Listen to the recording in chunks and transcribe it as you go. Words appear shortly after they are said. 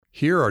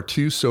Here are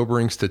two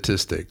sobering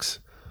statistics.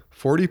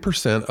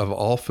 40% of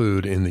all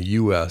food in the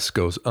U.S.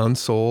 goes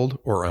unsold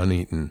or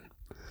uneaten.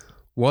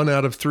 1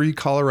 out of 3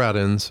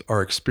 Coloradans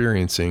are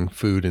experiencing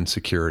food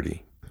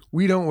insecurity.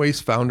 We Don't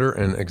Waste founder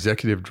and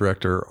executive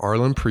director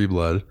Arland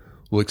Preblud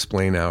will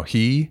explain how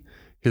he,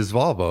 his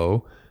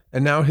Volvo,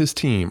 and now his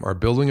team are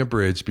building a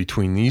bridge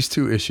between these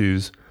two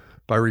issues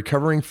by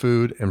recovering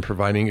food and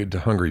providing it to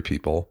hungry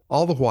people,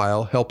 all the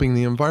while helping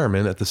the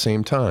environment at the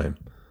same time.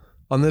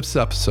 On this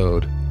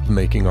episode of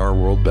Making Our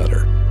World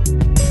Better.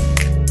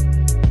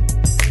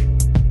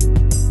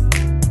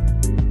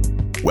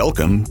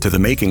 Welcome to the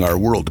Making Our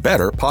World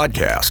Better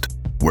podcast,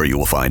 where you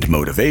will find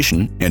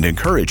motivation and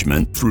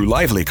encouragement through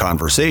lively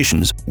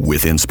conversations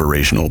with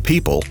inspirational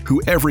people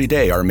who every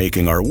day are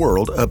making our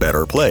world a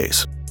better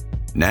place.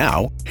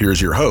 Now,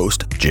 here's your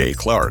host, Jay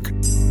Clark.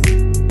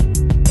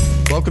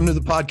 Welcome to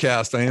the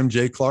podcast. I am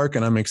Jay Clark,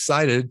 and I'm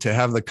excited to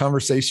have the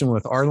conversation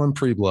with Arland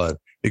Preblud,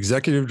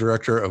 Executive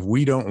Director of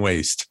We Don't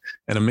Waste,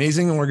 an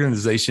amazing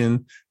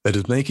organization that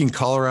is making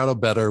Colorado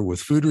better with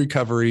food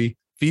recovery,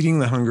 feeding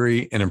the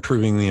hungry, and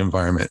improving the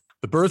environment.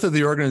 The birth of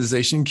the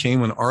organization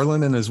came when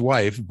Arland and his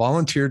wife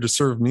volunteered to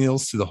serve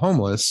meals to the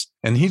homeless,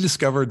 and he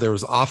discovered there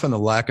was often a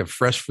lack of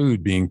fresh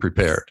food being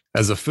prepared.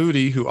 As a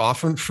foodie who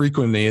often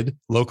frequented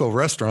local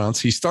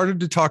restaurants, he started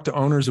to talk to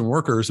owners and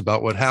workers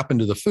about what happened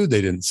to the food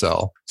they didn't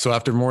sell. So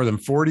after more than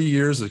 40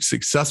 years of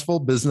successful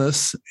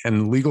business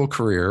and legal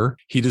career,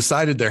 he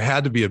decided there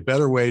had to be a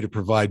better way to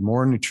provide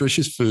more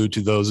nutritious food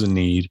to those in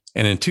need.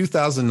 And in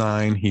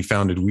 2009, he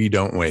founded We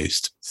Don't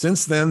Waste.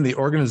 Since then, the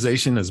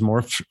organization has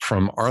morphed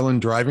from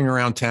Arland driving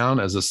around town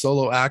as a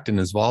solo act in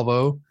his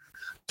Volvo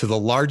to the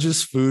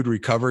largest food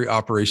recovery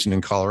operation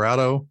in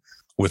Colorado,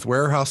 with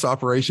warehouse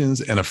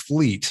operations and a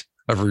fleet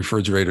of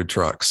refrigerated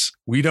trucks.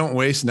 We Don't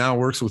Waste now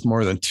works with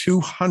more than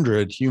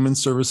 200 human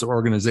service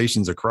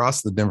organizations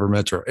across the Denver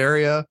metro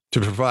area to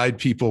provide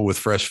people with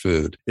fresh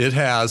food. It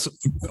has,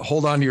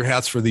 hold on to your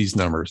hats for these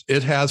numbers,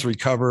 it has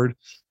recovered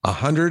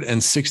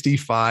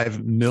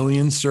 165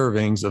 million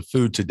servings of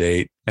food to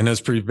date and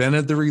has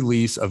prevented the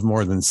release of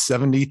more than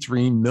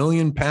 73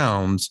 million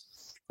pounds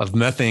of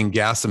methane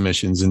gas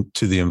emissions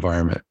into the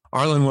environment.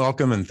 Arland,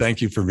 welcome, and thank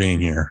you for being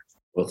here.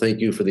 Well, thank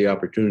you for the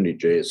opportunity,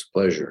 Jay. It's a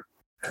pleasure.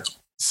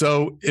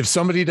 So if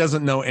somebody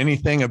doesn't know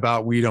anything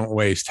about We Don't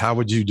Waste, how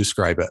would you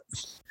describe it?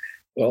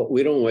 Well,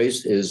 We Don't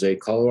Waste is a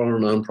Colorado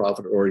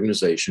nonprofit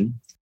organization.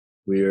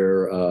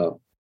 We're a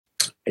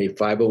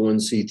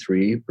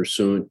 501c3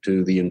 pursuant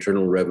to the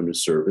Internal Revenue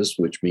Service,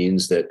 which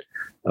means that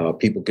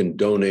people can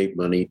donate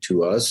money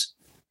to us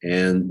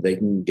and they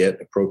can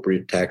get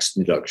appropriate tax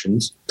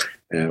deductions.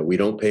 We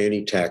don't pay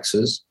any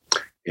taxes.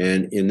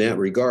 And in that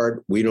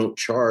regard, we don't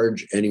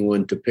charge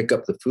anyone to pick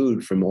up the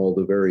food from all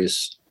the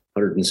various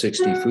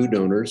 160 food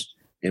donors,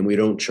 and we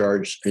don't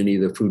charge any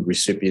of the food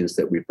recipients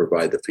that we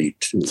provide the feed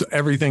to. So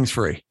everything's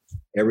free.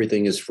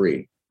 Everything is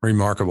free.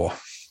 Remarkable.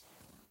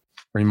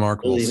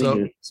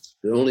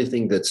 The only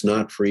thing that's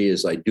not free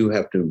is I do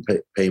have to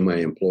pay my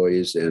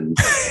employees and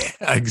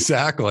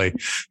exactly.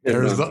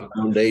 There's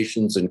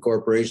foundations and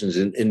corporations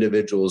and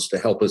individuals to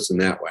help us in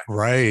that way.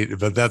 Right,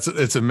 but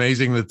it's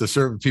amazing that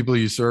the people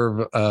you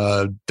serve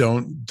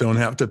don't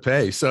have to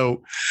pay.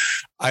 So,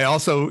 I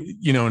also,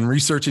 in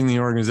researching the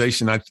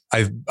organization,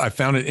 I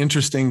found it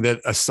interesting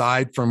that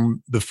aside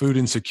from the food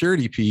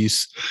insecurity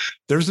piece,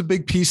 there's a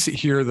big piece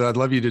here that I'd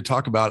love you to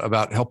talk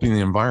about helping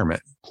the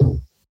environment.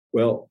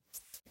 Well,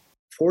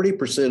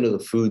 40% of the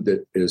food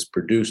that is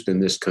produced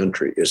in this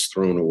country is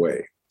thrown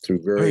away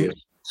through various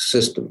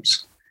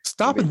systems.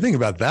 Stop and think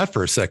about that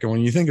for a second.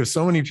 When you think of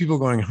so many people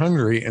going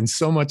hungry and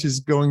so much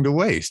is going to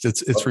waste,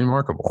 it's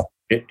remarkable.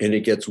 And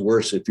it gets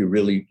worse if you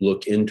really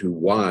look into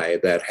why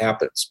that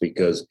happens,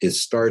 because it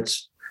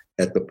starts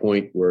at the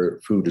point where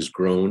food is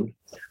grown,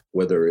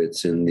 whether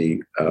it's in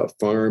the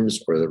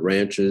farms or the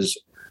ranches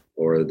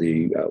or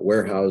the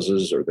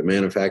warehouses or the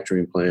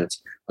manufacturing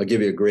plants. I'll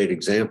give you a great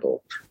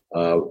example.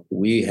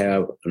 We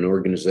have an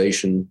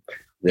organization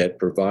that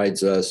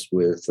provides us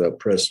with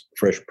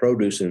fresh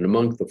produce, and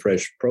among the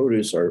fresh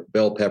produce are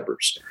bell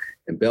peppers.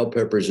 And bell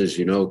peppers, as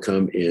you know,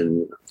 come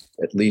in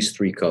at least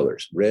 3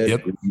 colors,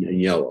 red, green,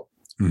 and yellow.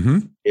 Mm-hmm.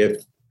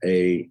 If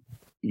a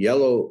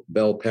yellow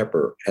bell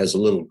pepper has a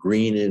little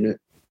green in it,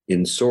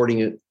 in sorting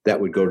it, that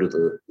would go to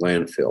the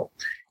landfill.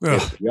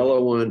 Ugh. If the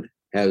yellow one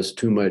has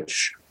too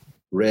much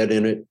red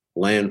in it,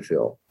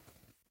 landfill.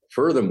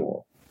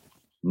 Furthermore,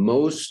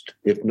 most,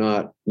 if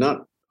not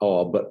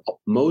all, but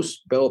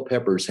most bell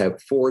peppers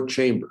have 4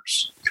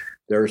 chambers.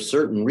 There are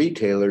certain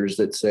retailers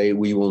that say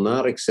we will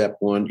not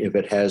accept one if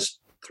it has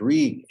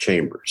 3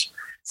 chambers.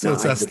 So now,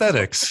 it's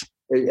aesthetics.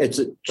 It's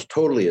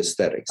totally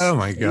aesthetics. Oh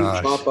my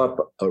gosh. You chop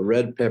up a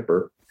red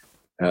pepper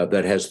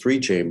that has 3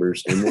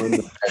 chambers and one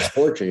that has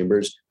 4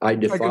 chambers. I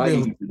defy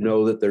you to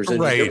know that there's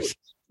any difference.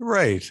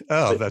 Right.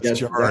 Oh, that's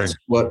jarring. That's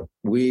what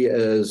we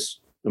as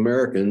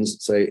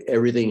Americans say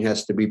everything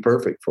has to be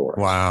perfect for.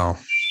 Wow.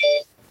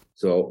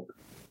 So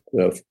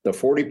the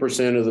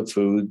 40% of the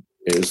food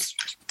is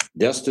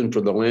destined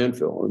for the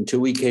landfill until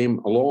we came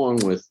along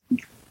with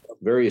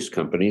various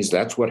companies,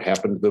 that's what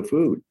happened to the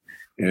food.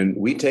 And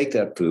we take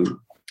that food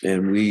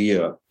and we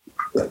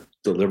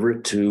deliver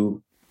it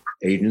to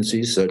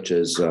agencies such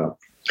as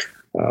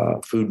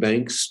food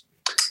banks,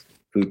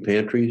 food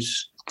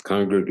pantries,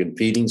 congregate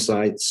feeding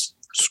sites,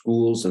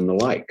 schools, and the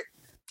like.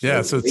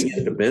 Yeah, so they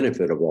get the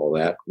benefit of all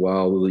that,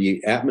 while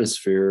the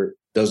atmosphere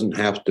doesn't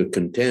have to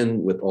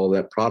contend with all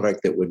that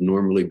product that would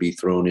normally be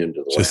thrown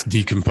into the just landfill.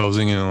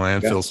 Decomposing in a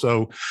landfill.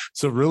 Yeah.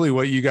 So really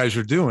what you guys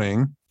are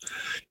doing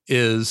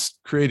is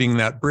creating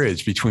that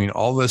bridge between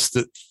all this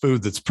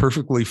food that's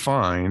perfectly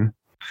fine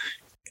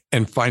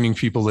and finding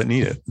people that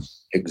need it.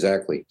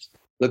 Exactly.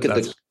 Look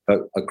at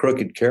a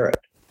crooked carrot.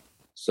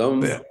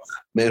 Some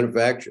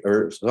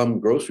some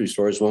grocery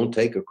stores won't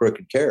take a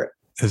crooked carrot.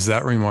 Is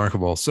that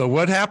remarkable? So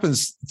what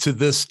happens to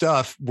this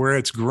stuff where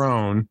it's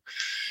grown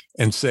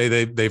and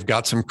say they've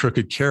got some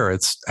crooked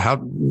carrots? How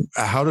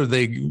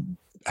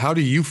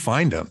do you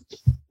find them?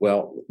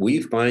 Well,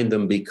 we find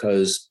them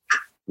because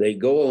they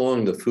go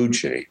along the food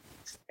chain,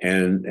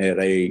 and at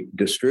a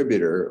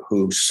distributor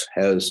who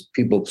has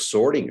people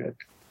sorting it,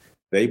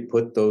 they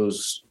put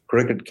those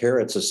crooked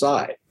carrots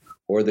aside,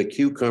 or the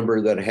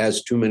cucumber that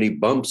has too many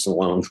bumps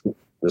along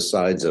the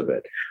sides of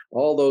it.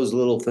 All those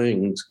little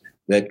things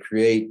that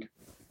create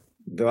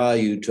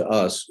value to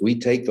us, we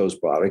take those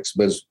products,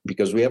 but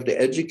because we have to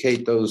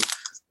educate those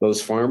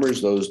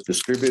farmers, those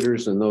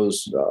distributors, and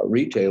those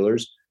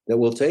retailers that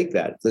will take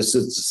that. This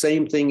is the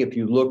same thing if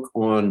you look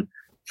on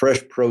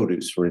fresh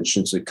produce, for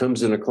instance. It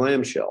comes in a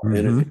clamshell, and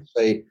if you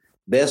say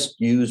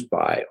best used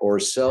by or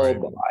sell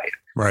by,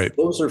 right,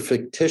 those are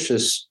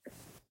fictitious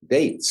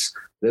dates.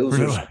 Those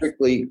are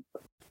strictly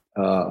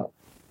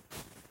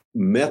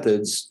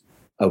methods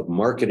of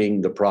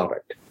marketing the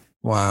product.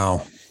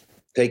 Wow.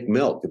 Take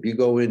milk. If you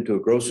go into a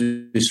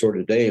grocery store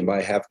today and buy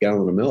a half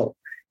gallon of milk,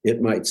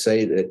 it might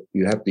say that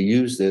you have to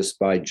use this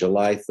by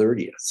July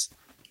 30th.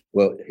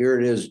 Well, here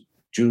it is,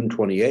 June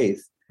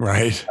 28th.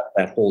 Right.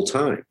 That whole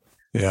time.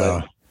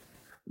 Yeah. But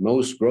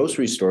most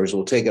grocery stores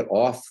will take it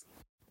off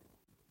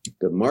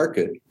the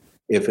market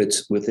if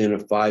it's within a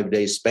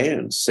 5-day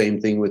span.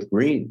 Same thing with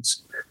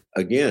greens.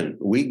 Again,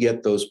 we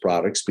get those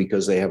products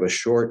because they have a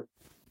short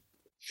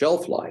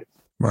shelf life.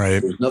 Right.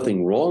 There's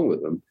nothing wrong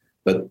with them,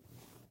 but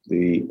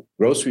the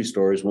grocery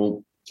stores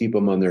won't keep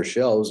them on their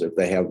shelves if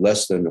they have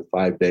less than a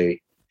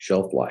 5-day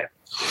shelf life.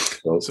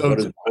 So what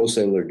does the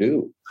wholesaler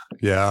do?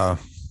 Yeah.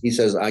 He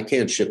says, I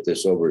can't ship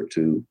this over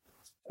to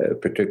a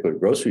particular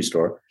grocery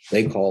store.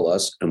 They call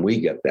us and we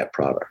get that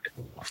product.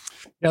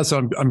 Yeah.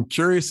 So I'm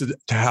curious to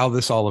how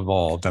this all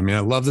evolved. I mean, I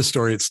love the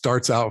story. It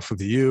starts out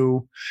with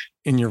you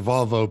in your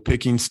Volvo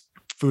picking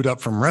food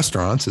up from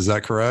restaurants. Is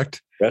that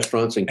correct?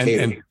 Restaurants and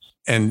catering.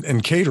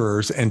 And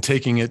caterers, and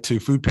taking it to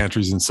food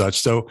pantries and such.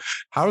 So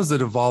how does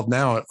it evolve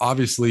now?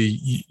 Obviously,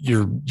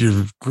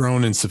 you've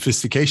grown in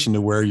sophistication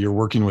to where you're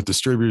working with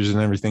distributors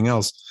and everything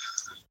else.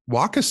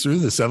 Walk us through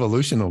this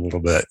evolution a little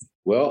bit.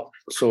 Well,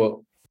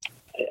 so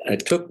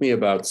it took me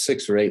about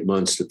 6 or 8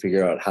 months to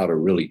figure out how to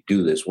really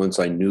do this once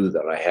I knew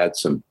that I had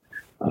some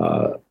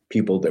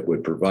people that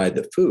would provide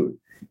the food.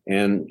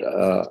 And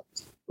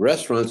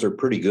restaurants are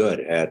pretty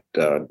good at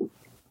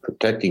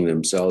protecting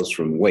themselves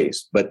from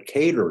waste. But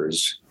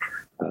caterers,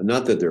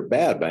 not that they're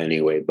bad by any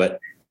way, but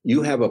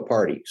you have a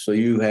party. So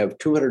you have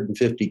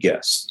 250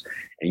 guests.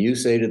 And you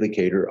say to the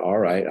caterer, all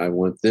right, I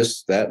want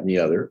this, that, and the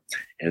other.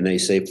 And they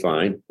say,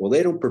 fine. Well,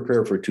 they don't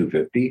prepare for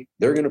 250.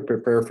 They're going to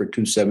prepare for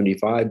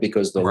 275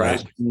 because the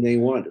last thing they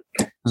wanted.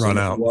 Run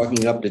out.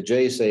 Walking up to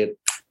Jay saying,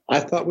 I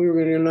thought we were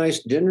going to get a nice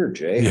dinner,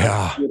 Jay.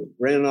 Yeah.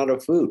 Ran out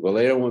of food. Well,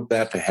 they don't want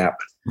that to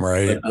happen.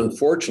 Right. But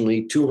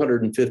unfortunately,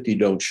 250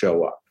 don't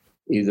show up.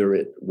 Either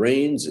it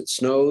rains, it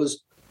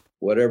snows,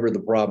 whatever the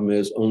problem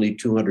is, only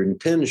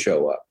 210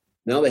 show up.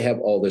 Now they have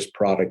all this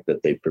product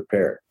that they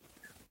prepared.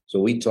 So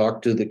we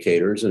talked to the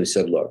caterers and I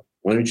said, look,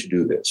 why don't you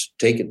do this?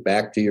 Take it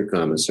back to your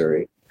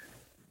commissary.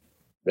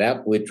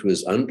 That which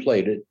was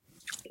unplated,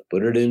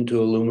 put it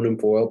into aluminum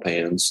foil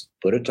pans,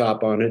 put a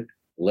top on it,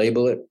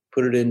 label it,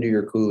 put it into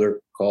your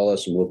cooler, call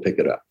us and we'll pick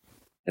it up.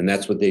 And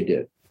that's what they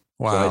did.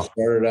 Wow. So I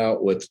started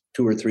out with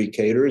 2 or 3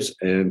 caterers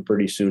and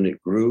pretty soon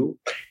it grew.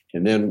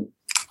 And then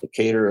the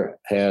caterer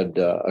had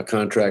a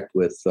contract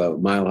with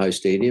Mile High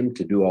Stadium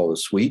to do all the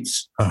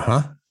suites.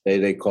 Uh-huh.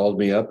 They called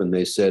me up and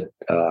they said,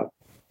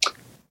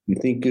 you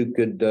think you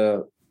could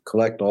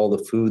collect all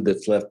the food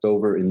that's left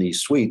over in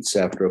these suites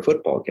after a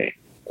football game?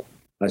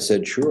 I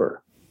said,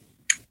 sure.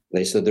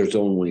 They said, there's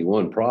only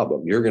one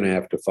problem. You're going to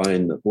have to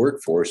find the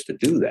workforce to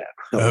do that.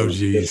 Oh,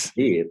 geez.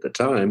 At the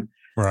time,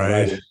 right.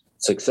 I was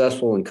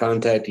successful in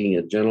contacting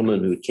a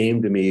gentleman who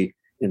came to me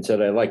and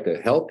said, I'd like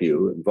to help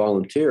you and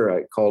volunteer.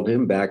 I called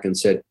him back and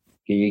said,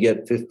 can you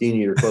get 15 of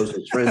your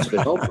closest friends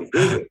to help me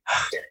do it?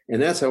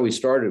 And that's how we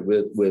started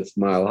with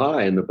Mile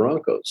High and the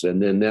Broncos.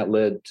 And then that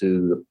led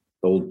to the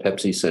old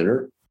Pepsi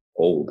Center.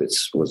 Old, it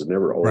was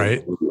never old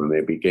when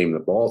they became the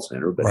Ball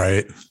Center.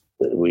 But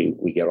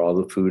we get all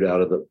the food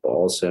out of the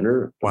Ball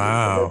Center.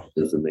 Wow.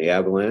 And the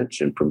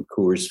Avalanche and from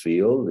Coors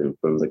Field and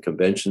from the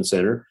Convention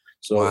Center.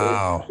 So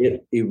wow.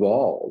 it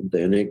evolved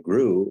and it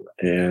grew,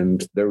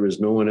 and there was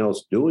no one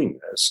else doing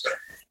this.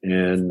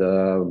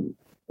 And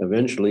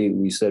eventually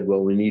we said,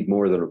 well, we need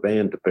more than a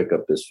van to pick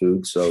up this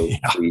food. So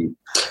we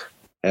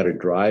had a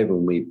drive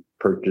and we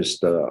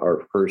purchased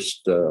our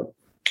first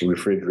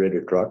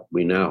refrigerated truck.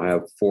 We now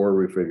have 4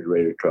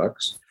 refrigerated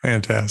trucks.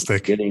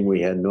 Fantastic. Beginning,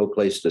 we had no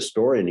place to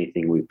store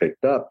anything we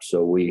picked up,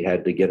 so we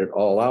had to get it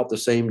all out the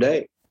same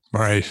day.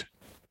 Right.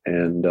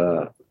 And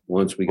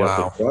once we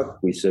got the truck,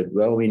 we said,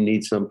 well, we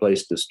need some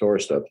place to store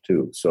stuff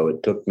too. So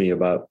it took me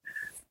about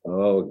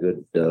a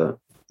good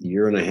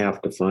year and a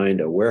half to find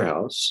a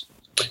warehouse.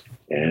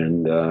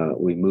 And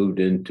we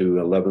moved into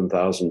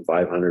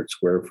 11,500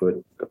 square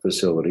foot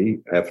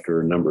facility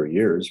after a number of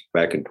years.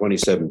 Back in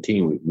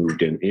 2017, we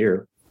moved in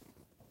here.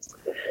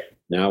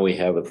 Now we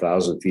have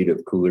 1,000 feet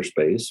of cooler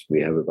space.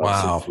 We have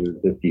about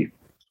 650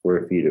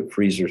 square feet of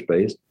freezer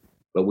space,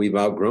 but we've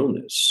outgrown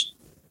this.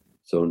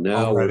 So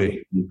now we're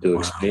looking to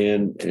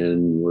expand,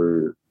 and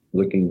we're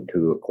looking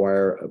to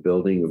acquire a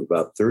building of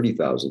about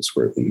 30,000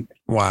 square feet.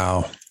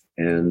 Wow.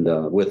 And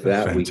with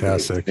that, we can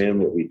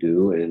expand what we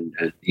do and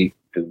do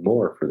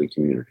more for the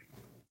community.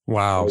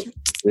 Wow.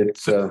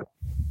 It's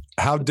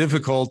how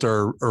difficult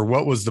or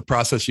what was the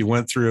process you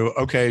went through?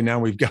 Okay, now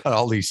we've got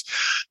all these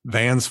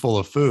vans full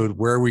of food.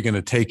 Where are we going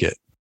to take it?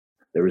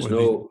 There was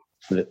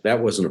that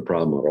wasn't a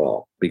problem at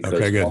all, because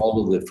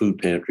all of the food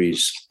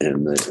pantries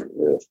and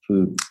the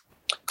food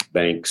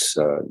banks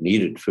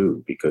needed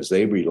food because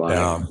they relied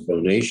on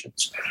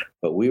donations.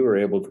 But we were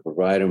able to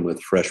provide them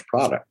with fresh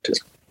product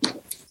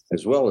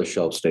as well as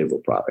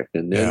shelf-stable product.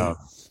 And then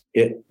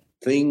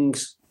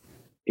things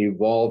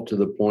evolved to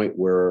the point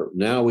where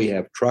now we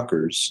have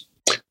truckers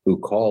who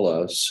call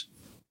us,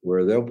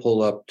 where they'll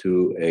pull up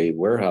to a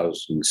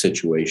warehousing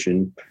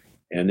situation,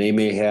 and they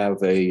may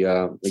have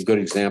a good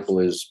example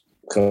is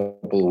a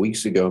couple of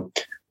weeks ago,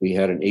 we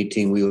had an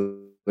 18-wheeler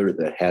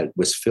that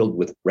was filled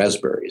with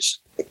raspberries.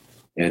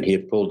 And he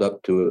had pulled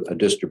up to a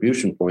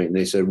distribution point, and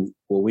they said,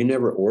 well, we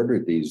never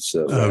ordered these.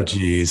 Oh,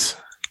 geez.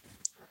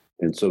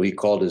 And so he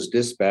called his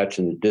dispatch,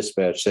 and the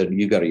dispatch said,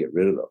 you got to get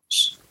rid of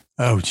those.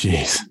 Oh,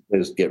 geez.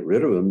 Just get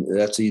rid of them.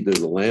 That's either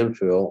the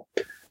landfill,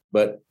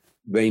 but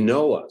they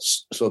know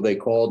us. So they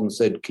called and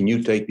said, can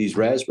you take these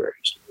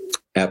raspberries?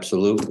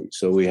 Absolutely.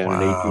 So we had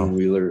an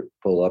 18-wheeler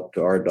pull up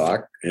to our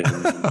dock. And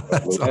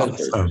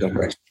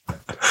awesome.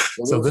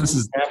 So this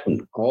is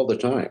happened all the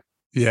time.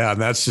 Yeah.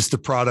 And that's just a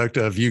product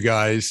of you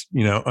guys,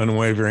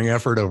 unwavering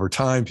effort over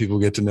time. People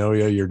get to know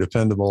you. You're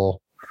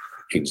dependable.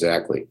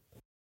 Exactly.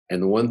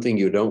 And the one thing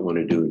you don't want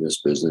to do in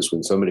this business,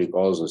 when somebody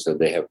calls and said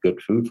they have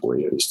good food for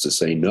you, is to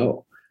say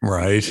no.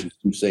 Right. If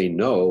you say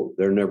no,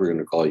 they're never going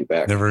to call you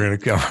back. Never going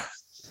to come.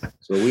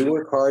 So we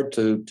work hard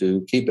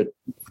to keep it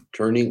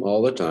turning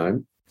all the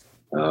time.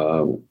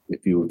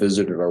 If you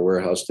visited our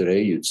warehouse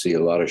today, you'd see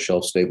a lot of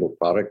shelf-stable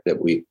product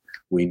that we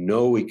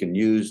know we can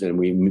use, and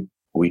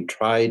we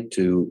try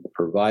to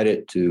provide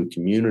it to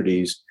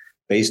communities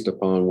based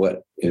upon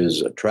what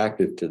is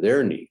attractive to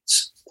their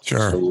needs.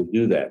 Sure. So we'll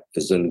do that.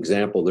 As an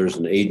example, there's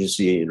an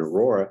agency in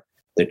Aurora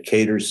that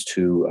caters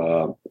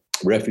to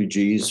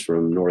refugees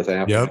from North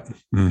Africa. Yep.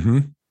 Mm-hmm.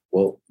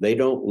 Well, they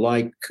don't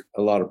like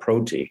a lot of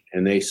protein,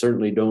 and they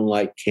certainly don't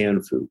like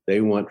canned food. They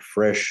want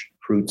fresh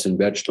fruits and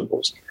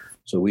vegetables.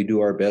 So we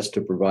do our best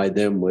to provide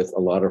them with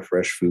a lot of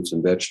fresh fruits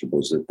and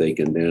vegetables that they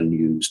can then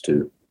use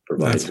to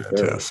provide to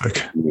their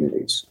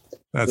communities.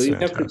 So you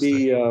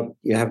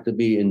have to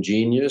be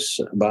ingenious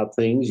about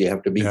things. You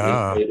have to be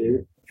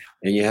innovative,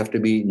 and you have to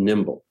be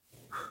nimble.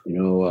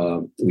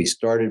 We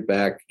started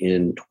back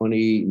in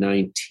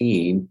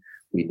 2019.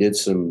 We did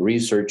some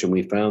research, and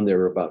we found there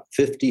were about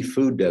 50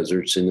 food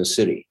deserts in the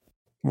city.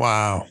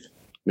 Wow.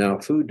 Now,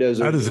 food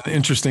desert. That is an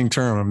interesting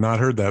term. I've not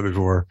heard that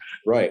before.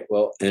 Right.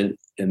 Well, and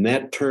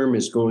that term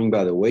is going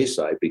by the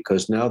wayside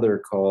because now they're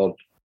called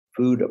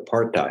food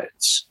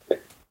apartheids,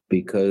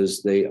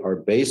 because they are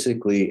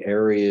basically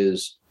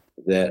areas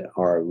that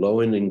are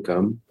low in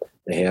income.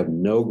 They have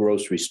no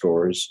grocery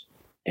stores,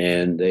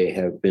 and they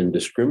have been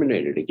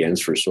discriminated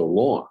against for so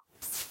long.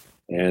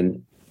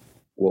 And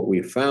what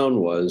we found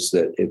was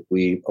that if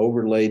we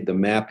overlaid the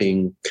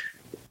mapping,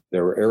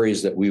 there were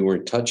areas that we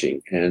weren't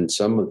touching. And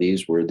some of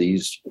these were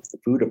these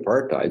food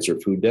apartheids or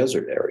food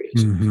desert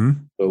areas. Mm-hmm.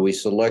 So we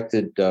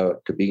selected to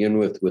begin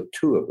with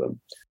 2 of them.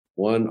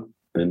 One,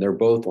 and they're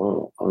both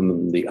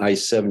on the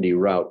I-70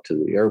 route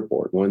to the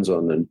airport. One's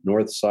on the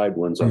north side,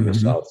 one's on the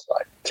south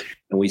side.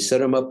 And we set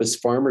them up as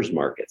farmers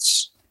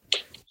markets.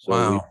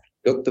 So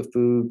we took the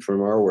food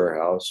from our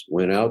warehouse,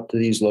 went out to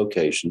these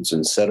locations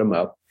and set them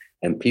up,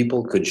 and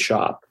people could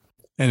shop.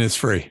 And it's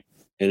free.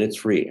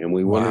 And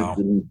we wanted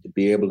them to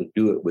be able to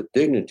do it with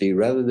dignity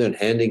rather than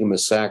handing them a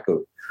sack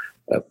of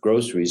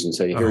groceries and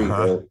say, here you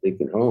go, take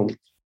it home.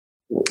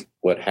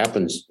 What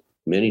happens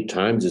many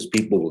times is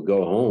people will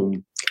go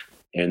home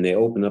and they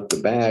open up the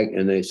bag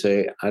and they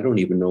say, I don't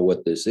even know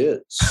what this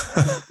is.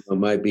 It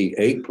might be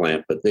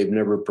eggplant, but they've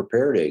never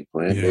prepared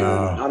eggplant. They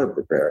don't know how to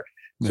prepare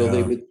it. So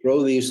they would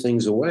throw these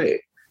things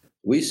away.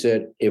 We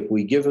said, if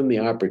we give them the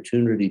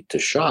opportunity to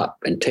shop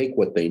and take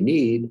what they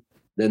need,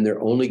 then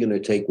they're only going to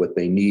take what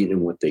they need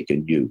and what they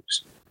can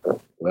use.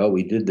 Well,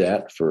 we did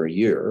that for a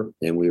year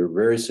and we were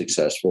very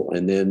successful.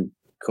 And then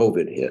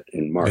COVID hit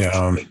in March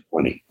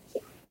 2020.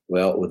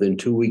 Well, within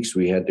 2 weeks,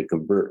 we had to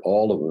convert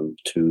all of them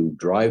to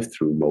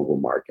drive-through mobile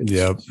markets.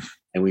 Yep.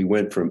 And we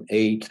went from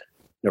 2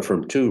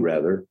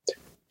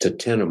 to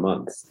 10 a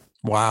month.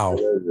 Wow.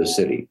 The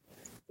city.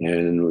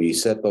 And we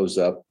set those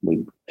up.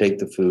 We take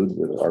the food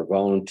with our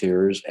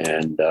volunteers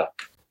and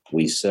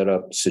we set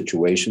up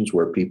situations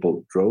where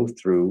people drove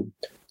through.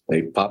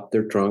 They popped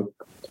their trunk.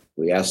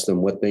 We asked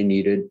them what they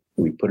needed.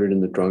 We put it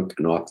in the trunk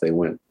and off they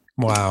went.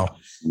 Wow.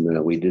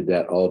 And, we did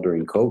that all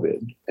during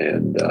COVID.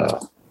 And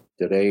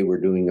today we're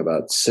doing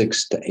about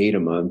 6 to 8 a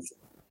month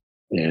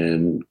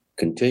and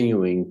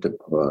continuing to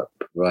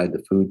provide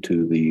the food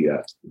to the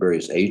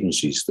various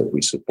agencies that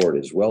we support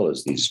as well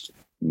as these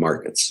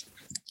markets.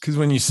 Because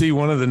when you see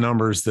one of the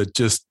numbers that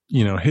just,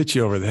 hit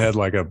you over the head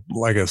like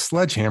a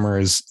sledgehammer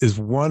is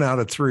 1 out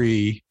of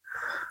 3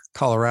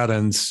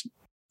 Coloradans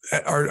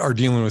are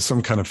dealing with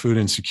some kind of food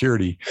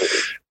insecurity.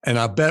 And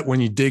I bet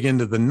when you dig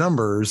into the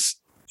numbers,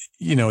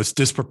 it's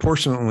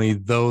disproportionately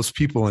those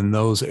people in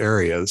those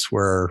areas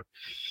where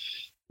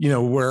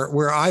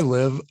I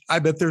live, I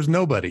bet there's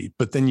nobody.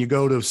 But then you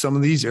go to some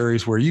of these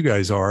areas where you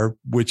guys are,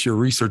 which your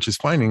research is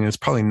finding, it's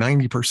probably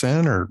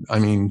 90%, or,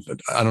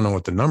 I don't know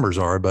what the numbers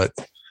are, but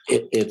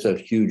it's a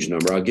huge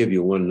number. I'll give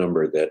you one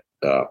number that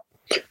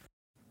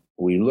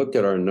we looked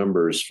at our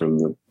numbers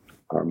from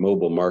our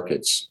mobile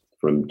markets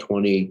from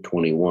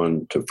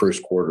 2021 to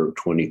first quarter of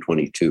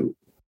 2022.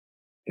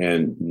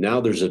 And now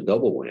there's a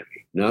double whammy.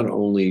 Not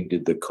only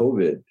did the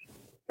COVID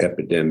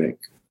epidemic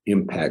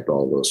impact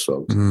all those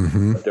folks,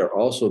 but they're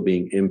also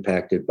being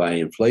impacted by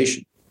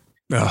inflation.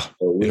 So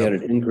we had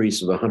an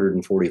increase of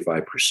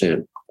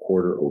 145%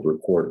 quarter over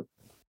quarter.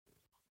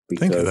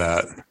 Think of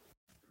that.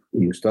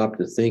 You stop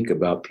to think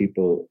about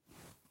people,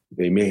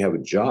 they may have a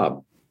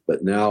job,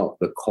 but now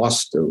the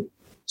cost of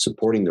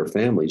supporting their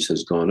families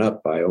has gone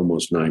up by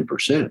almost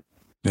 9%.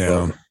 Yeah.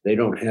 Well, they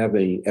don't have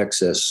any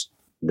excess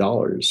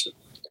dollars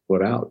to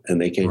put out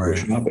and they can't go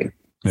shopping.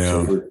 Yeah.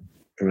 So we're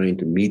trying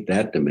to meet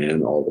that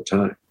demand all the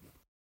time.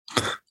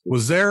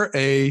 Was there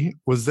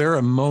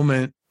a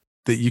moment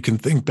that you can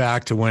think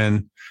back to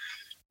when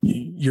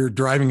you're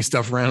driving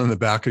stuff around in the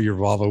back of your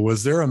Volvo?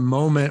 Was there a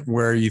moment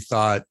where you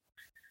thought,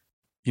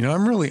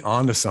 I'm really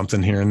onto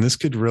something here, and this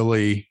could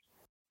really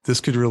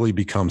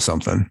become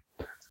something?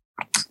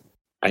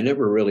 I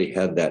never really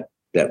had that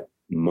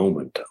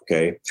moment.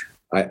 Okay.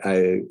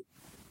 I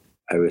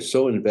was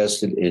so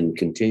invested in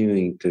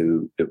continuing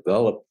to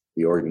develop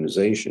the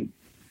organization.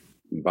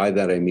 And by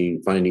that, I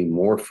mean finding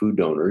more food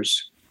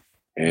donors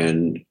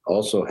and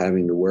also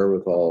having the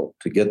wherewithal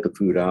to get the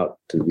food out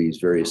to these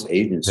various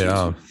agencies.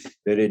 Yeah.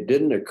 That it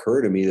didn't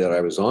occur to me that I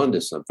was onto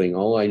something.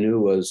 All I knew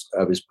was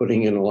I was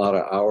putting in a lot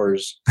of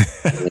hours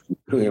and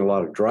doing a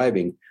lot of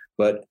driving.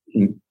 But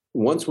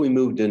once we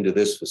moved into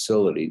this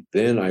facility,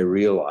 then I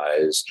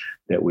realized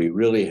that we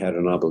really had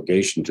an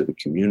obligation to the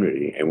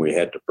community and we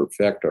had to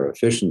perfect our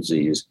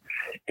efficiencies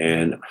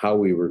and how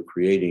we were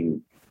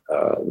creating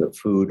the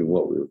food and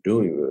what we were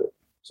doing with it.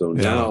 So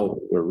now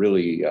we're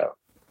really,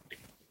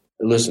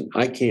 listen,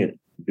 I can't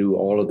do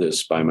all of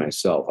this by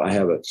myself. I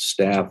have a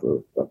staff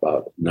of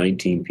about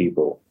 19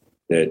 people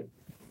that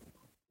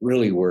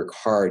really work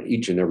hard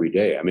each and every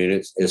day. I mean,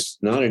 it's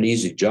not an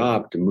easy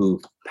job to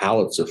move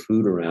pallets of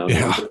food around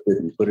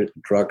and put it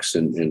in trucks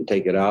and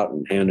take it out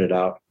and hand it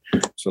out.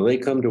 So they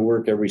come to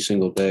work every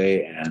single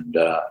day and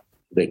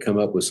they come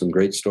up with some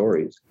great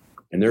stories.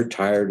 And they're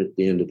tired at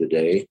the end of the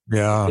day.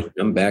 Yeah. They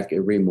come back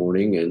every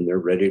morning and they're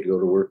ready to go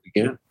to work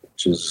again,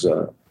 which is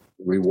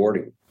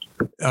rewarding.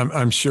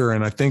 I'm sure.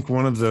 And I think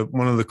one of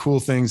the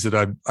cool things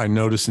that I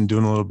noticed in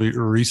doing a little bit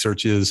of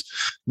research is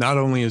not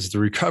only is the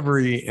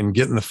recovery and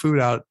getting the food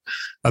out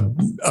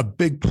a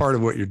big part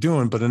of what you're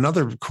doing, but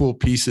another cool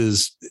piece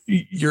is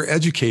you're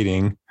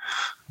educating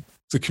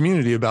the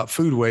community about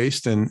food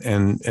waste and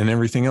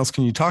everything else.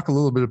 Can you talk a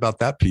little bit about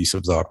that piece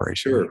of the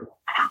operation? Sure.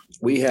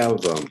 We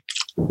have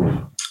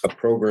a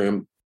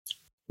program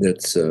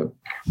that's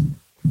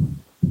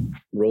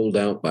rolled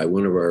out by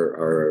one of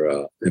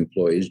our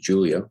employees,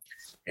 Julia.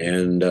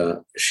 And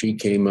she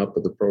came up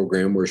with a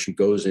program where she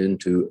goes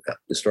into,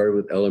 it started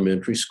with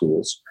elementary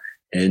schools,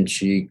 and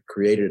she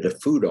created a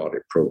food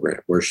audit program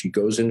where she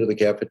goes into the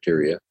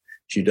cafeteria.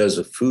 She does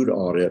a food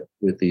audit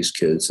with these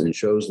kids and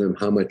shows them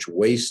how much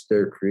waste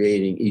they're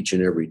creating each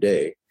and every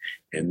day,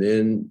 and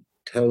then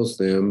tells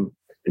them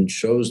and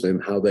shows them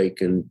how they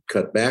can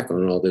cut back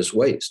on all this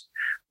waste.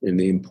 And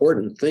the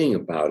important thing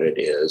about it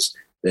is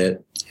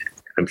that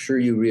I'm sure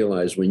you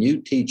realize when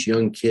you teach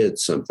young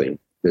kids something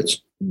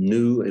that's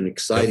new and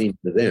exciting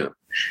to them,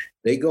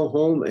 they go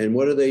home and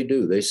what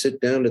do? They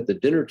sit down at the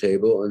dinner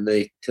table and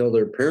they tell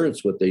their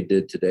parents what they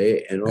did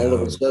today. And all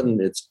of a sudden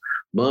it's,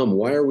 Mom,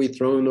 why are we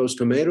throwing those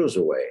tomatoes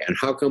away? And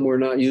how come we're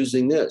not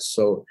using this?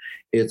 So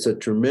it's a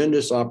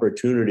tremendous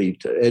opportunity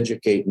to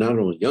educate not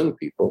only young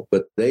people,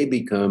 but they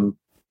become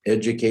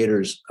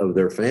educators of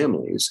their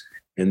families.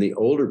 and the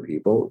older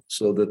people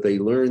so that they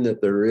learn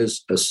that there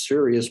is a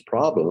serious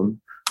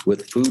problem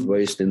with food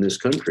waste in this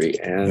country.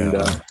 And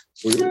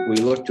we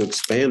look to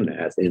expand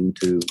that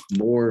into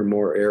more and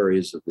more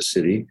areas of the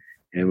city.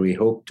 And we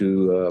hope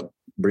to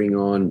bring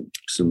on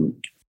some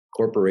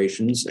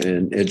corporations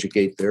and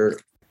educate their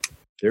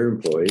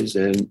employees.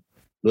 And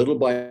little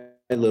by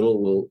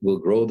little, we'll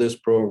grow this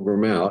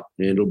program out,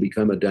 and it'll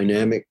become a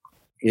dynamic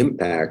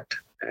impact,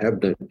 have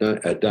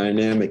a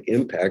dynamic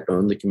impact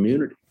on the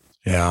community.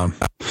 Yeah.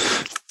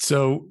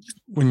 So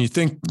when you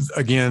think,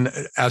 again,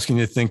 asking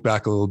you to think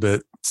back a little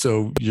bit,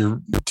 so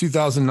you're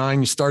 2009,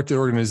 you start the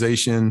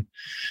organization,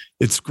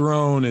 it's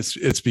grown,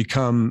 it's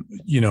become,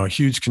 a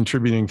huge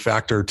contributing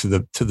factor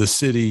to the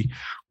city.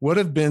 What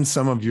have been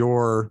some of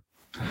your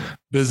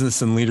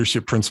business and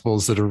leadership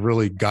principles that have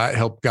really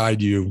helped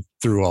guide you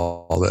through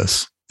all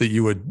this that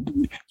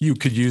you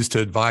could use to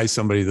advise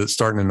somebody that's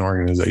starting an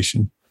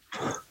organization?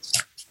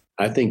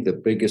 I think the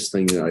biggest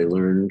thing that I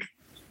learned,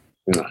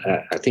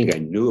 I think I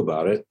knew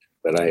about it,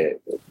 but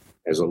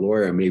as a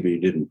lawyer, I maybe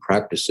didn't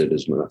practice it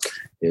as much,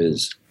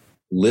 is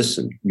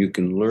listen. You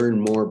can learn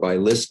more by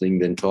listening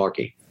than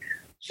talking.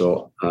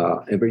 So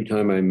every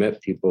time I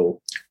met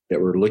people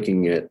that were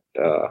looking at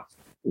the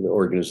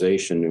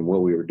organization and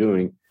what we were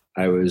doing,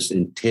 I was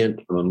intent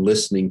on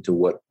listening to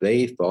what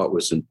they thought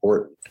was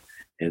important,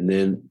 and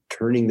then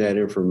turning that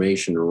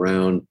information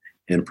around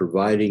and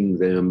providing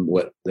them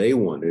what they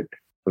wanted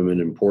from an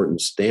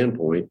important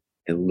standpoint,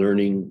 and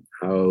learning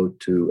how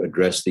to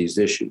address these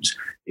issues.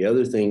 The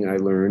other thing I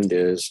learned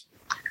is,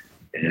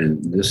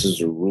 and this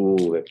is a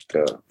rule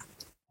that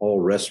all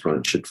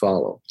restaurants should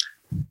follow,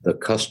 the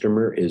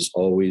customer is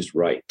always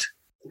right.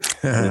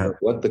 No matter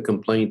what the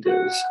complaint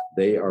is,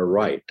 they are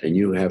right. And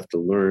you have to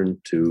learn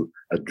to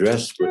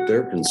address what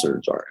their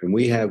concerns are. And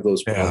we have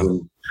those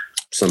problems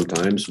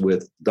sometimes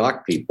with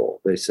dock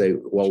people. They say,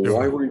 well,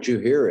 why weren't you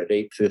here at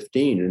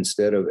 8:15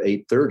 instead of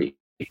 8:30?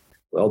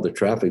 Well, the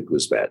traffic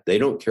was bad. They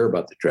don't care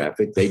about the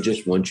traffic. They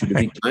just want you to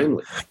be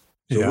timely.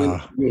 So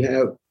we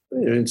have,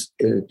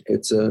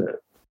 it's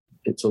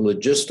a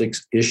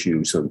logistics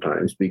issue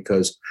sometimes,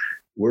 because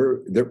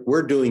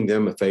we're doing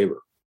them a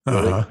favor.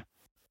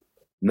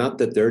 Not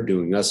that they're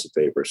doing us a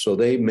favor. So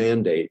they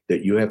mandate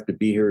that you have to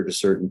be here at a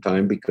certain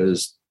time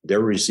because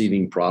they're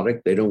receiving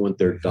product. They don't want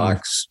their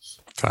docks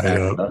tied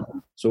up.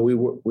 So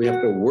we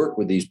have to work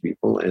with these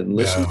people and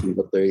listen to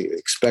what they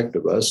expect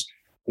of us.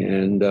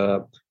 And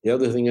the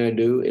other thing I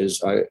do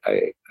is I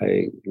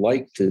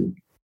like to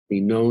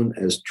be known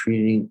as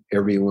treating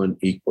everyone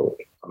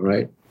equally. All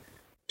right.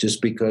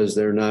 Just because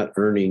they're not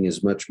earning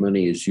as much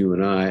money as you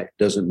and I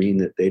doesn't mean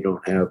that they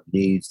don't have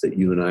needs that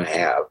you and I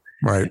have.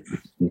 Right.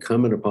 It's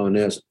incumbent upon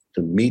us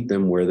to meet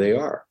them where they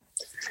are.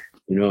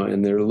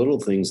 And there are little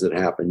things that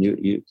happen.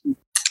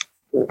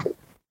 A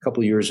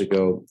couple of years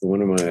ago,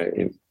 one of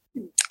my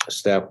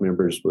staff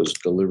members was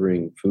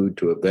delivering food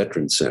to a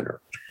veterans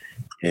center.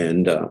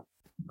 And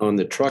on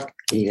the truck,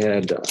 he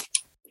had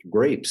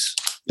grapes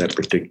that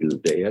particular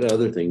day. He had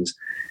other things.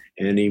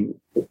 And he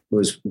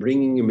was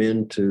bringing them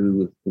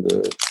into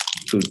the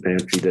food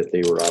pantry that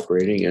they were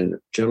operating. And a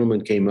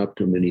gentleman came up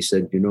to him and he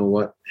said, you know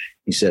what?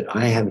 He said,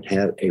 I haven't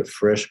had a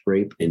fresh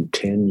grape in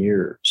 10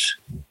 years.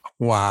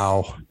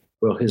 Wow.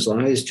 Well, his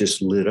eyes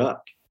just lit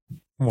up.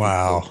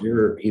 Wow.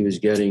 He was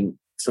getting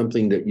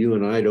something that you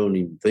and I don't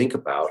even think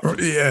about.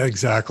 Yeah,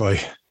 exactly.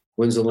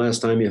 When's the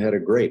last time you had a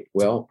grape?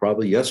 Well,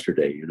 probably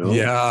yesterday,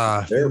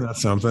 Yeah,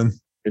 that's something.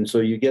 And so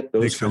you get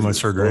those so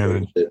much for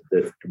granted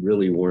that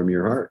really warm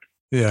your heart.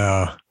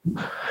 Yeah,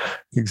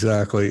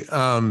 exactly.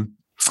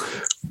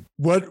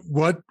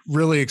 What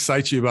really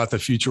excites you about the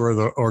future of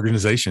the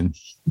organization?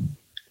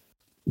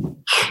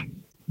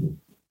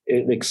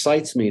 It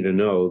excites me to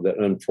know that,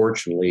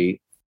 unfortunately,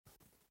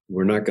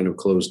 we're not going to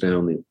close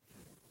down the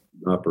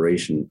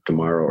operation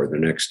tomorrow or the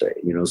next day.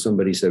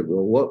 Somebody said,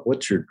 well,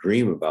 what's your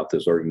dream about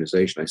this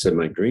organization? I said,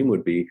 my dream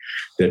would be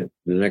that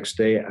the next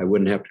day I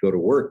wouldn't have to go to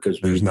work because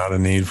there's not a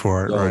need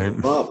for it, right?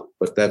 Problem.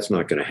 But that's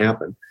not going to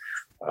happen.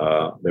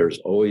 There's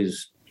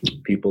always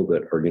people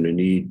that are going to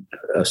need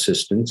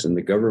assistance, and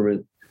the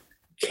government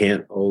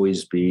can't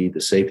always be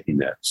the safety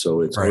net.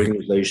 So it's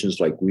organizations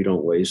like We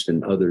Don't Waste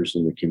and others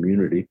in the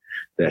community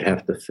that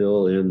have to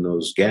fill in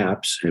those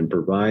gaps and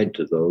provide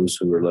to those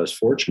who are less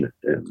fortunate.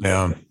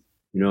 And,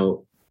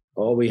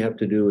 all we have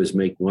to do is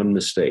make one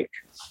mistake,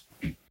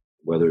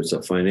 whether it's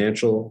a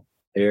financial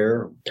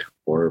error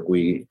or if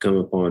we come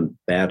upon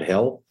bad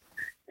health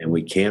and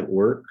we can't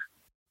work.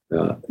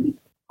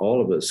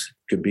 All of us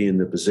could be in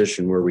the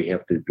position where we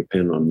have to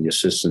depend on the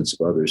assistance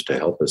of others to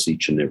help us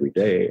each and every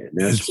day. And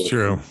that's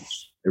true.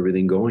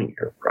 Everything going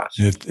here for us.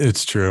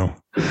 It's true.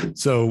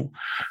 So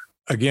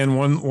again,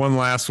 one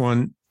last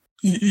one.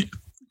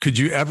 Could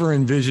you ever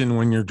envision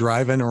when you're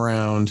driving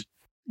around,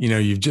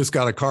 you've just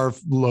got a car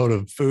load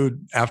of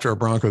food after a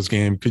Broncos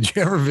game. Could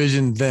you ever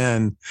envision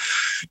then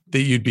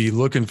that you'd be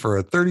looking for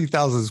a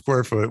 30,000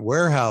 square foot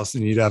warehouse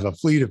and you'd have a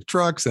fleet of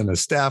trucks and a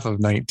staff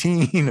of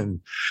 19?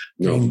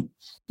 No,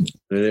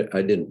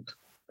 I didn't.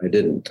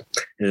 And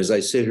as I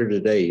sit here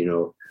today,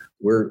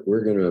 we're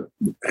going to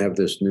have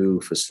this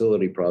new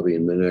facility probably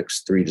in the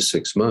next 3 to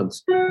 6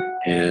 months.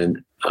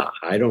 And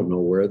I don't know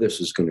where this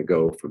is going to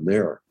go from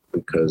there,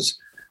 because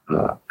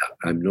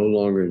I'm no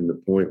longer in the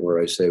point where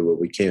I say, well,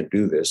 we can't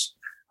do this.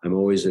 I'm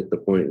always at the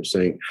point of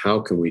saying, how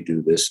can we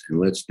do this? And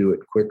let's do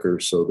it quicker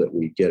so that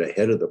we get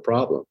ahead of the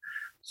problem.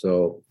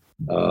 So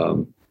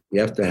you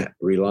have to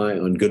rely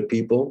on good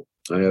people.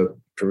 I have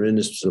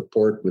tremendous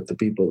support with the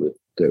people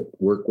that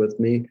work with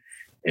me.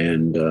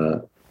 And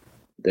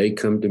they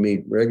come to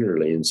me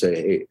regularly and say,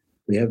 hey,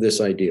 we have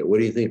this idea. What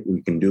do you think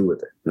we can do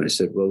with it? And I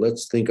said, well,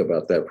 let's think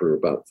about that for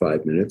about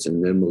 5 minutes,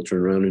 and then we'll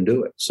turn around and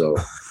do it. So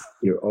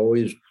you're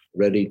always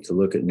ready to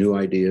look at new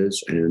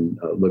ideas and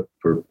look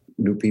for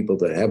new people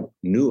that have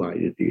new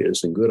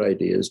ideas and good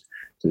ideas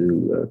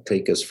to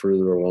take us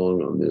further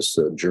along on this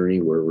journey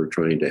where we're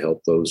trying to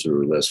help those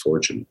who are less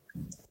fortunate.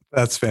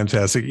 That's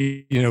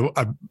fantastic.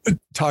 I'm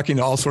talking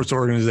to all sorts of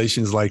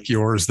organizations like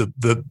yours,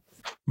 the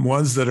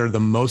ones that are the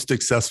most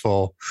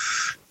successful.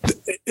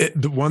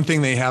 The one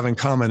thing they have in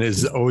common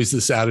is always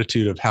this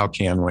attitude of how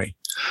can we?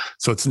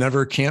 So it's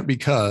never can't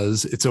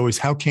because, it's always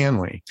how can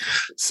we?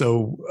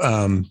 So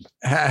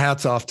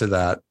hats off to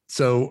that.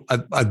 So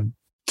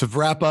to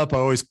wrap up, I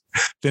always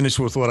finish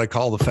with what I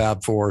call the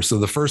Fab Four. So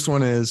the first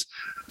one is,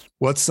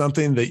 what's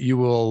something that you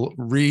will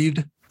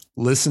read,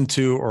 listen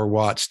to, or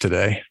watch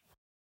today?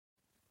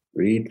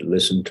 Read,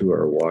 listen to,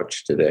 or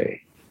watch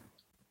today.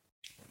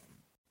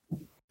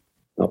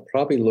 I'll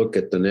probably look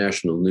at the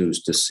national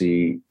news to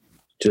see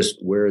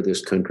just where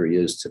this country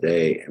is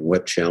today and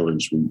what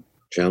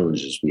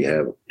challenges we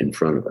have in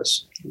front of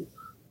us.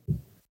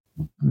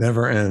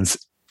 Never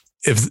ends.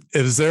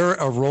 Is there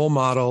a role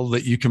model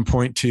that you can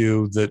point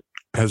to that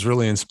has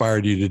really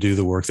inspired you to do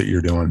the work that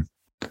you're doing?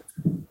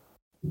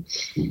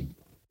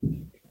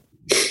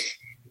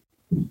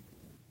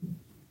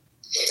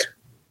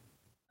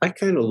 I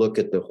kind of look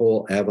at the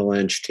whole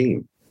Avalanche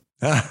team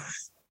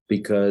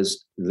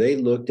because they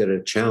looked at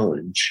a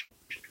challenge,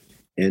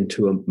 and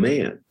to a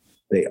man,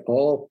 they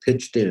all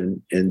pitched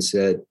in and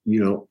said,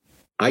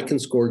 I can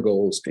score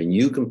goals and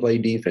you can play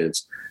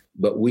defense,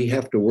 but we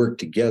have to work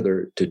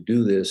together to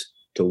do this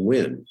to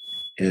win.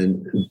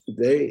 And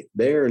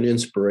they're an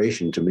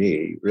inspiration to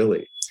me,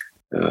 really.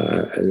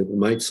 It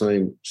might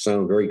sound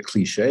very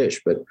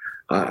cliche-ish, but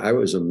I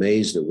was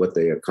amazed at what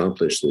they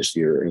accomplished this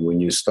year. And when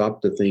you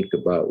stop to think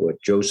about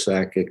what Joe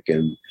Sakic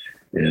and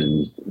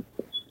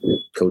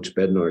Coach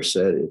Bednar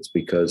said, it's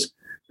because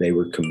they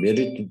were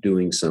committed to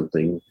doing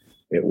something.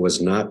 It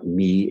was not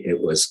me, it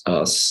was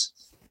us.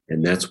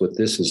 And that's what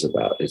this is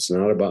about. It's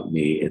not about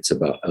me, it's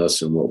about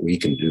us and what we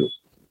can do.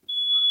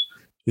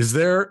 Is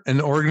there an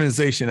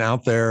organization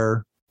out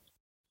there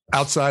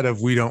outside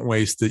of We Don't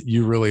Waste that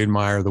you really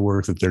admire the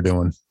work that they're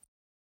doing?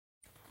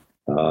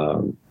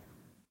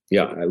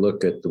 I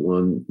look at the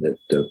one that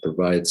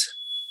provides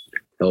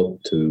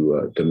help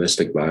to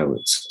domestic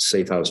violence,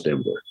 Safe House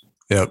Denver.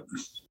 Yep.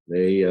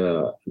 They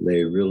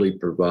really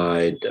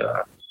provide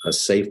a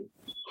safe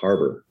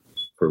harbor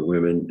for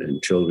women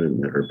and children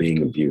that are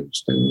being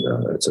abused. And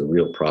it's a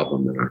real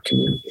problem in our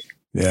community.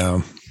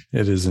 Yeah,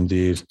 it is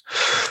indeed.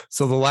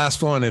 So the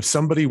last one, if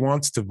somebody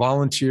wants to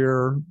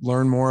volunteer,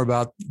 learn more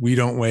about We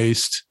Don't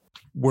Waste,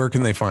 where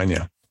can they find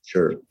you?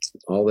 Sure.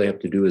 All they have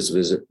to do is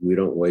visit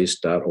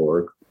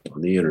wedon'twaste.org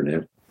on the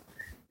internet.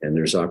 And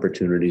there's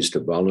opportunities to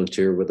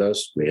volunteer with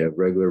us. We have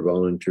regular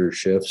volunteer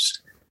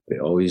shifts. We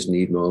always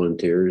need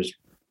volunteers.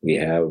 We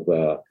have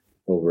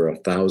over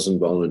 1,000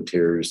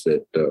 volunteers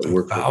that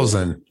work.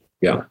 1,000?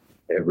 Yeah,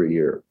 every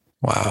year.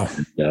 Wow.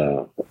 And,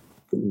 the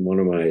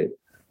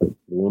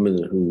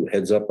woman who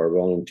heads up our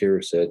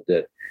volunteers said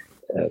that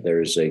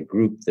there's a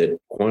group that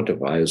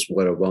quantifies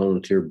what a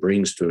volunteer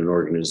brings to an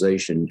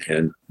organization,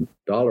 and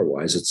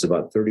dollar-wise, it's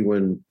about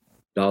 $31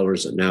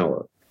 an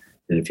hour.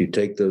 And if you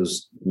take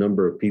those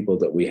number of people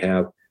that we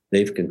have,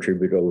 they've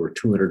contributed over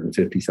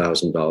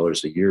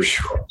 $250,000 a year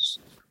to us,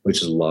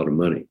 which is a lot of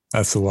money.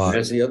 That's a lot. And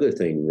that's the other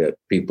thing that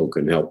people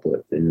can help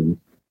with and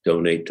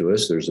donate to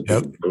us. There's a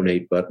big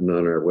donate button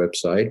on our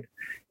website.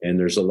 And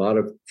there's a lot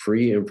of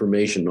free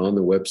information on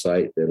the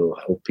website that'll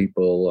help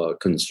people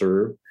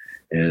conserve.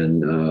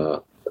 And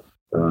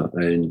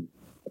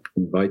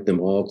invite them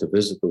all to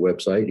visit the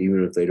website,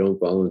 even if they don't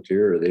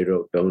volunteer or they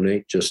don't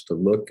donate, just to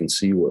look and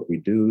see what we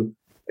do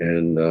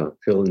and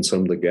fill in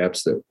some of the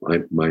gaps that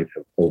I might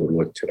have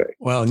overlooked today.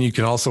 Well, and you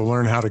can also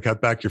learn how to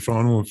cut back your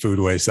phone with food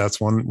waste.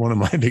 That's one of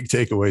my big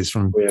takeaways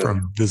from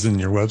visiting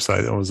your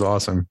website. That was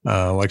awesome.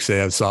 Like I say, I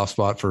have a soft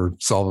spot for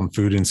solving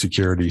food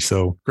insecurity.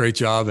 So great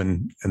job,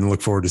 and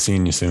look forward to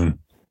seeing you soon.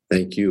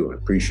 Thank you. I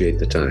appreciate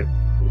the time.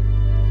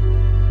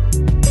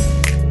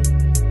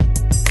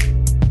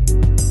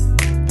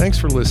 Thanks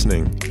for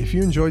listening. If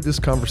you enjoyed this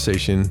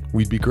conversation,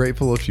 we'd be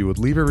grateful if you would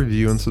leave a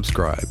review and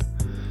subscribe.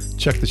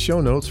 Check the show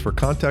notes for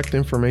contact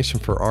information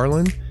for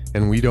Arland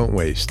and We Don't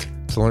Waste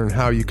to learn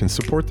how you can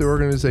support the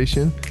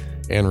organization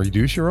and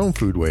reduce your own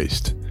food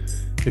waste.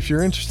 If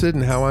you're interested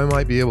in how I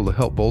might be able to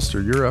help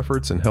bolster your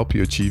efforts and help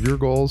you achieve your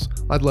goals,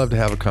 I'd love to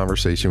have a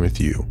conversation with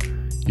you.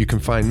 You can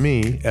find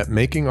me at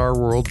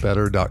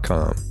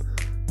makingourworldbetter.com.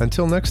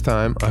 Until next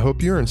time, I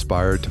hope you're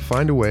inspired to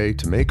find a way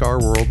to make our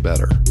world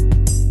better.